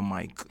 I'm Jazima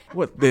mic.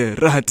 What the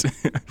rat?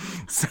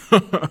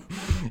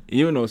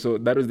 So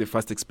that was the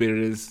first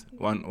experience.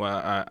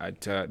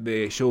 At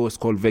the show was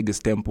called Vegas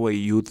Tempo, a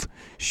youth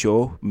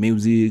show,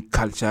 music,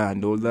 culture,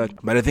 and all that.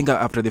 But I think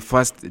after the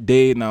first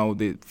day, now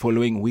the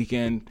following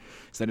weekend,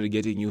 started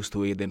getting used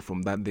to it. Then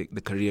from that,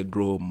 the career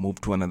grew,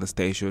 moved to another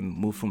station,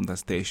 moved from that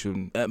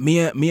station. Me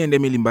and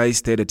Emily Mbai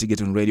stayed at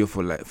Egerton Radio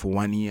for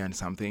 1 year and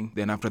something.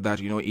 Then after that,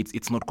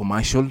 it's not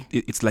commercial.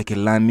 It's like a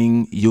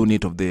learning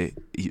unit of the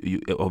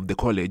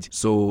college.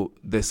 So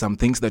there's some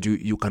things that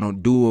you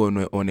cannot do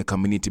on a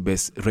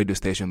community-based radio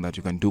station that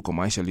you can do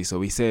commercially. So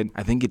we said,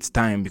 I think it's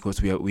time,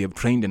 because we have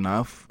trained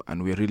enough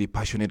and we are really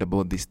passionate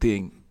about this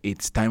thing.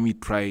 It's time we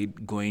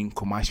tried going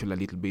commercial a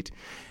little bit.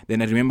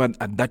 Then I remember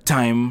at that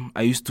time,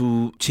 I used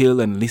to chill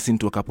and listen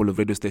to a couple of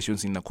radio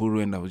stations in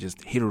Nakuru, and I was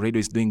just, Hero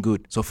Radio is doing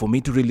good. So for me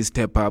to really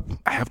step up,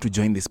 I have to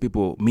join these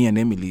people. Me and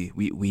Emily,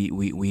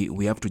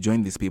 we have to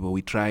join these people.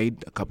 We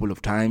tried a couple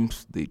of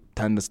times. They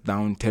turned us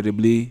down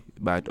terribly,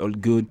 but all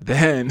good.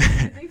 Then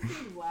Did they say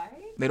why?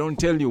 They don't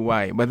tell you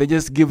why, but they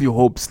just give you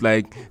hopes,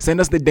 like, send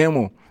us the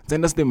demo.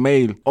 Send us the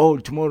mail. Oh,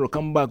 tomorrow,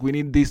 come back. We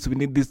need this.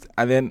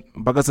 And then,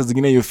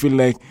 you feel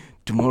like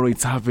tomorrow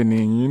it's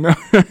happening,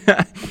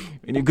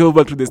 When you go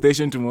back to the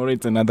station tomorrow,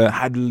 it's another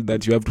hurdle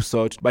that you have to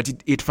sort. But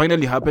it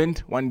finally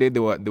happened. One day they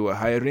were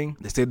hiring.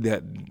 They said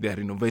they're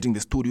renovating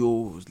the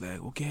studio. I was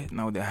like, okay,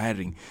 now they're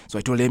hiring. So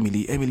I told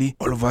Emily,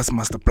 all of us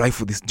must apply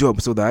for this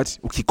job so that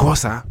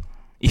ukikosa,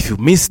 if you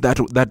miss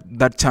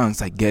that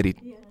chance, I get it.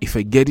 Yeah. If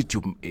I get it,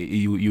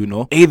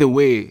 you either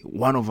way,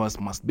 one of us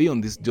must be on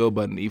this job,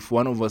 and if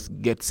one of us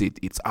gets it,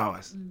 it's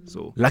ours. Mm-hmm.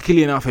 So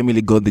luckily enough,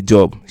 Emily got the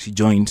job. She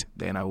joined.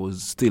 Then I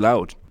was still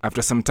out.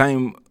 After some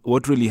time,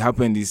 what really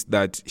happened is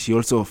that she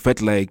also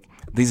felt like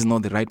this is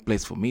not the right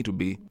place for me to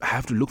be. I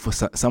have to look for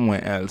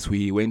somewhere else.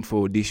 We went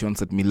for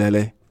auditions at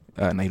Milele.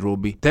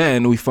 Nairobi.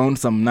 Then we found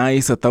some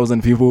nice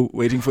 1,000 people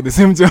waiting for the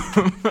same job.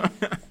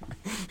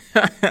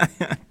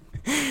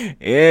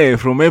 Yeah,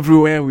 from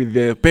everywhere with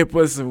their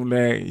papers.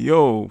 Like,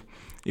 yo,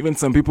 even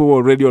some people who are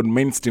already on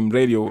mainstream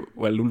radio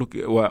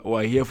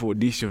were here for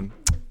audition.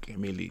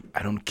 Emily,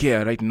 I don't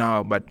care right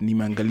now, but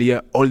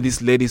nimeangalia all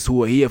these ladies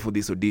who are here for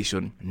this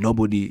audition.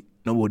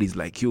 Nobody's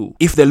like you.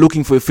 If they're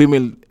looking for a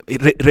female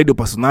radio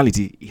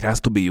personality, it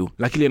has to be you.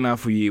 Luckily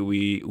enough, we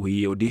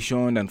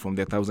auditioned, and from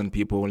the 1,000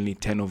 people, only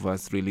 10 of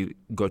us really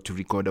got to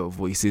record our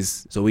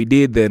voices. So we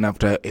did. Then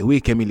after a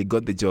week, Emily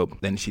got the job.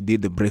 Then she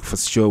did the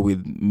breakfast show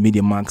with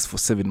Media Max for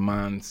 7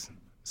 months.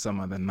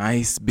 Some other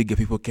nice bigger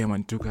people came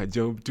and took her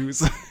job too.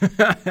 So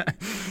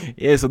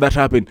yeah, so that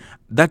happened.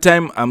 That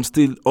time I'm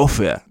still off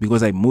air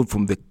because I moved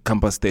from the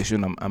campus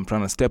station. I'm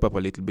trying to step up a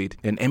little bit.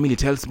 And Emily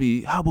tells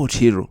me, how about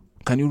Hero?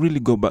 Can you really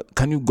go back?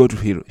 Can you go to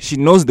Hero? She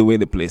knows the way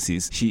the place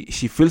is. She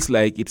feels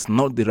like it's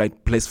not the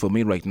right place for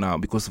me right now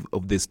because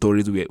of the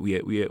stories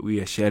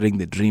we are sharing,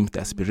 the dreams, the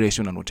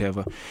aspiration, and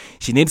whatever.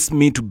 She needs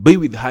me to be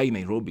with her in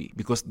Nairobi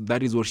because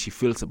that is what she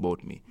feels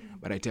about me.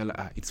 But I tell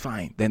her, it's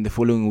fine. Then the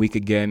following week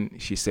again,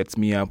 she sets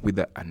me up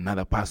with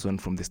another person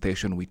from the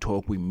station. We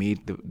talk, we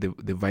meet, the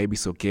vibe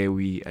is okay,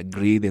 we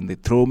agree, then they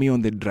throw me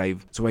on the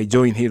drive. So I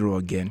joined Hero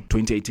again,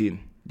 2018,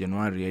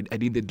 January. I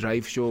did the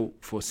drive show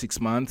for 6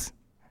 months.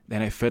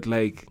 Then I felt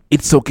like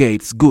it's okay,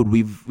 it's good.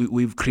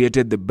 We've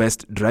created the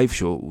best drive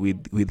show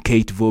with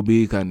Kate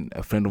Vobik and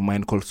a friend of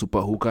mine called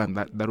Super Hooker, and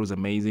that was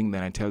amazing.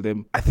 Then I tell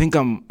them, I think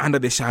I'm under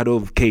the shadow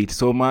of Kate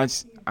so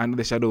much, under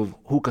the shadow of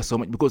Hooker so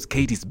much, because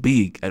Kate is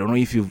big. I don't know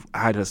if you've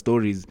heard her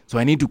stories. So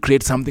I need to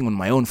create something on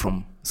my own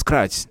from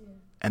scratch.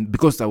 And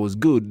because I was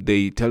good,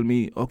 they tell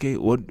me, okay,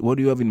 what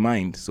do you have in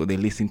mind? So they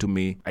listen to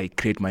me. I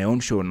create my own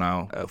show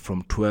now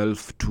from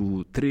 12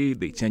 to 3.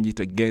 They change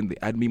it again. They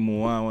add me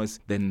more hours.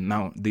 Then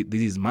now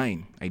this is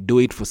mine. I do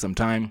it for some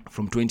time.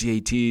 From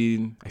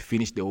 2018, I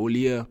finished the whole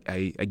year.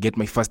 I get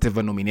my first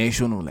ever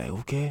nomination. I'm like,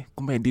 okay,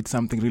 I did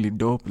something really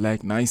dope,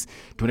 like nice.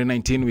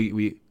 2019,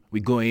 we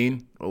go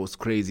in. It was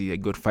crazy. I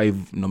got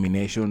 5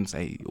 nominations.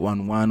 I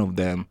won one of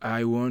them.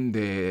 I won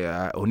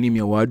the Onimi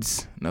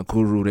Awards,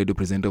 Nakuru Radio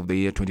Presenter of the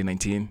Year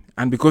 2019.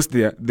 And because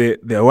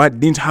the award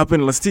didn't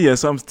happen last year,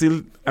 so I'm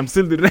still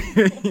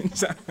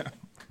the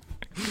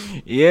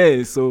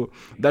yeah, so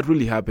that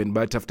really happened.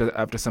 But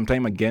after some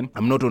time again,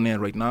 I'm not on air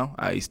right now.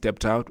 I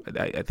stepped out.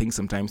 I think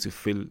sometimes you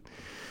feel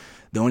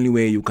the only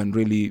way you can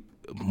really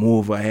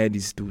move ahead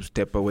is to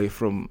step away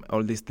from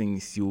all these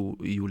things you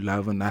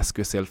love and ask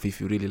yourself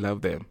if you really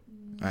love them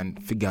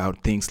and figure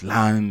out things,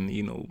 learn,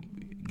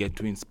 get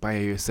to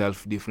inspire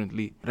yourself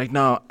differently. Right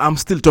now, I'm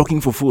still talking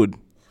for food.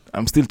 I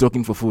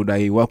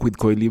work with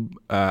Koilib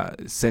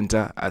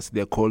Center as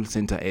their call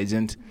center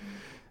agent.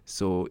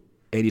 So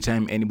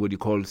anytime anybody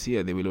calls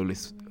here, they will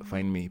always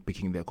find me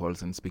picking their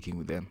calls and speaking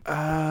with them.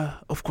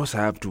 Of course I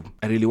have to.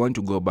 I really want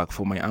to go back.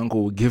 For my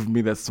uncle who gave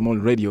me that small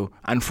radio.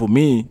 And for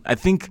me, I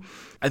think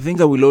I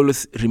will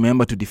always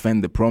remember to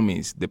defend the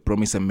promise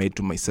I made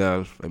to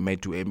myself, I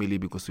made to Emily,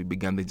 because we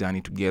began the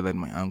journey together and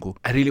my uncle.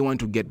 I really want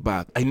to get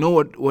back. I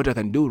know what I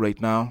can do right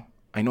now.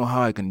 I know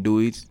how I can do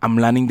it. I'm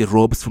learning the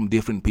ropes from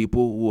different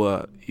people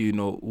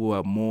who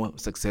are more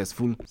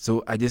successful.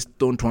 So I just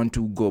don't want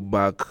to go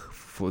back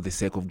for the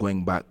sake of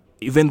going back.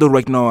 Even though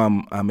right now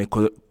I'm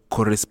a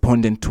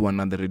correspondent to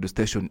another radio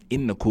station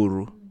in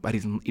Nakuru, but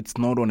it's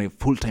not on a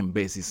full-time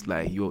basis.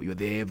 Like you're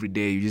there every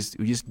day. You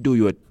just do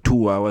your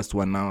 2 hours to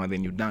 1 hour,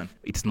 then you're done.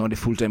 It's not a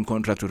full-time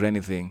contract or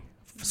anything.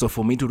 So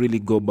for me to really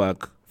go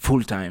back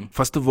full-time,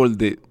 first of all,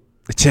 the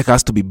check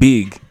has to be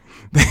big.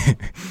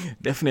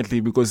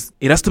 Definitely, because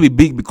it has to be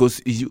big because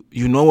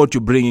you know what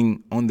you're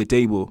bringing on the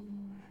table.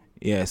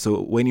 Yeah,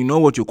 so when you know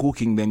what you're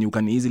cooking, then you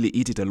can easily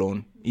eat it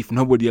alone. If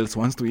nobody else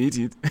wants to eat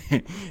it,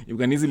 you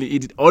can easily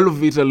eat it, all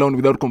of it alone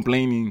without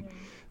complaining.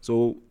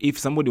 So if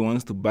somebody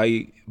wants to buy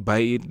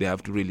it, they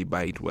have to really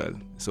buy it well.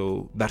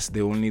 So that's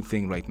the only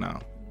thing right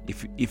now.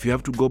 If you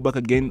have to go back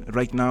again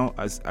right now,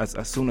 as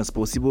soon as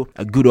possible,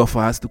 a good offer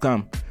has to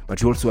come.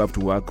 But you also have to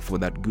work for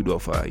that good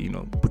offer,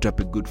 put up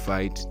a good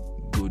fight,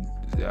 good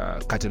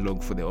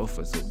catalog for the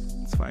offer. So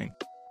it's fine.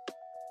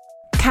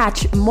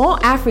 Catch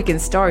more African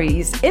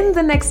stories in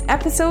the next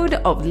episode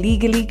of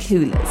Legally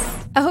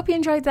Clueless. I hope you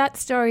enjoyed that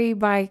story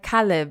by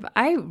Caleb.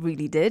 I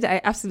really did.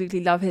 I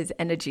absolutely love his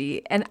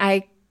energy, and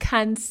I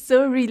can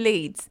so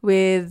relate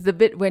with the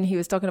bit when he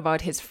was talking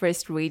about his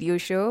first radio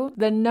show.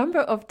 The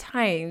number of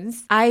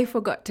times I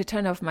forgot to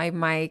turn off my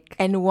mic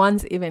and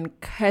once even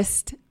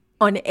cursed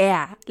on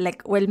air.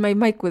 Like, well, my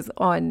mic was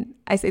on,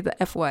 I say the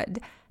F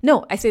word.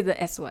 No, I say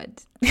the S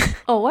word.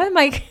 Oh, why am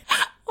I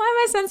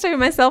censoring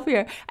myself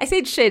here? I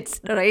said shit,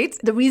 right?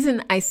 The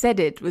reason I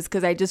said it was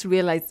because I just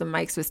realized the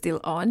mics were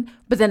still on.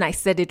 But then I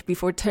said it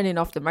before turning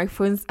off the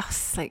microphones. I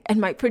was like, and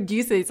my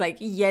producer is like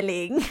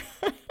yelling.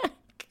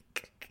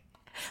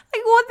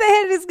 Like, what the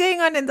hell is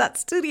going on in that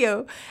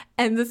studio?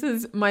 And this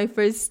is my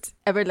first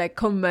ever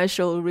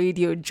commercial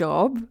radio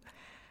job.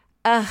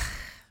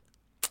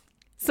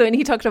 So when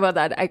he talked about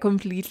that, I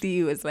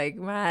completely was like,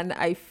 man,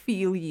 I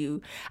feel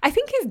you. I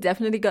think he's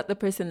definitely got the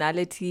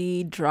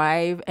personality,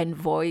 drive, and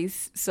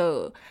voice.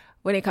 So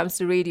when it comes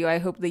to radio, I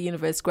hope the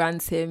universe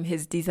grants him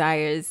his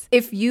desires.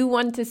 If you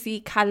want to see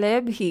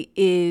Caleb, he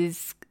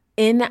is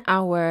in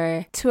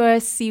our tour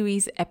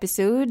series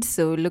episode.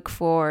 So look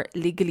for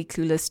Legally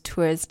Clueless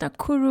Tours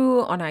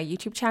Nakuru on our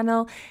YouTube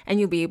channel and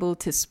you'll be able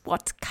to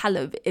spot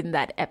Caleb in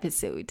that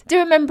episode. Do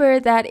remember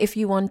that if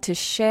you want to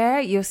share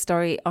your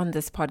story on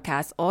this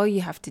podcast, all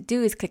you have to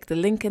do is click the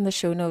link in the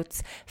show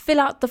notes, fill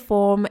out the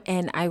form,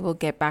 and I will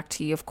get back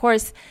to you. Of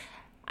course,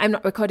 I'm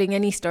not recording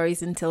any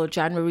stories until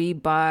January,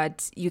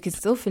 but you can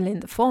still fill in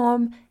the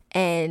form.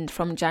 And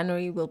from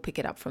January, we'll pick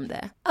it up from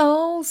there.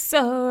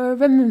 Also,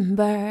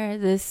 remember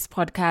this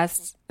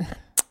podcast.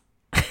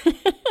 Let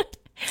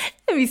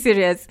me be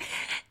serious.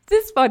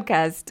 This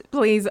podcast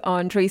plays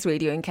on Trace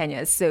Radio in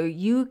Kenya. So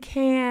you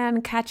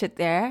can catch it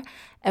there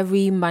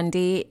every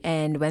Monday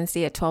and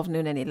Wednesday at 12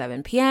 noon and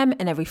 11 p.m.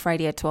 and every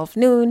Friday at 12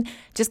 noon.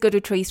 Just go to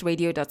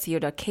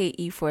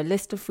traceradio.co.ke for a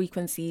list of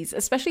frequencies,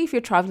 especially if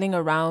you're traveling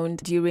around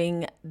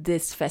during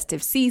this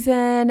festive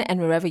season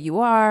and wherever you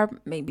are,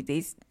 maybe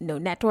there's no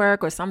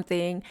network or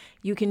something,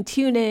 you can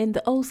tune in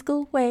the old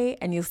school way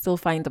and you'll still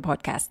find the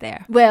podcast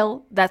there.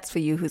 Well, that's for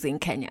you who's in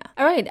Kenya.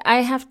 All right,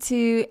 I have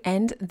to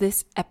end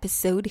this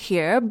episode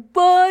here,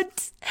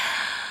 but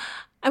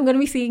I'm going to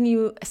be seeing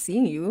you.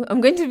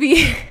 I'm going to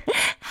be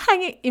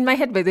hanging in my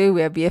head, by the way,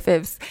 we are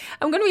BFFs.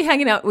 I'm going to be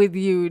hanging out with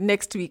you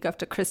next week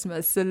after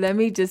Christmas. So let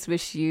me just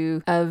wish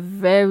you a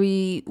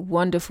very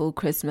wonderful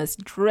Christmas,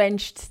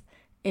 drenched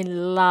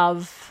in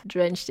love,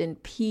 drenched in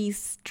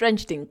peace,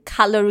 drenched in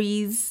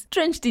calories,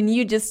 drenched in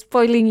you just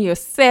spoiling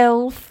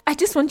yourself. I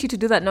just want you to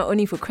do that not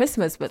only for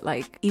Christmas, but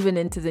like even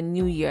into the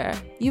new year.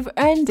 You've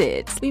earned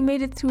it. We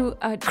made it through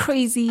a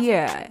crazy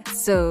year.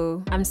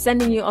 So I'm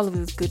sending you all of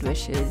those good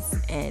wishes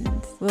and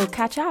we'll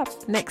catch up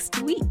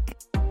next week.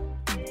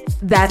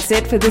 That's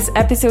it for this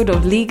episode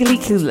of Legally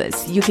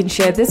Clueless. You can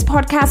share this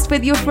podcast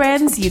with your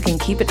friends. You can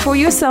keep it for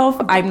yourself.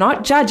 I'm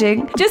not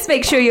judging. Just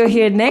make sure you're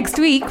here next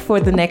week for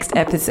the next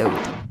episode.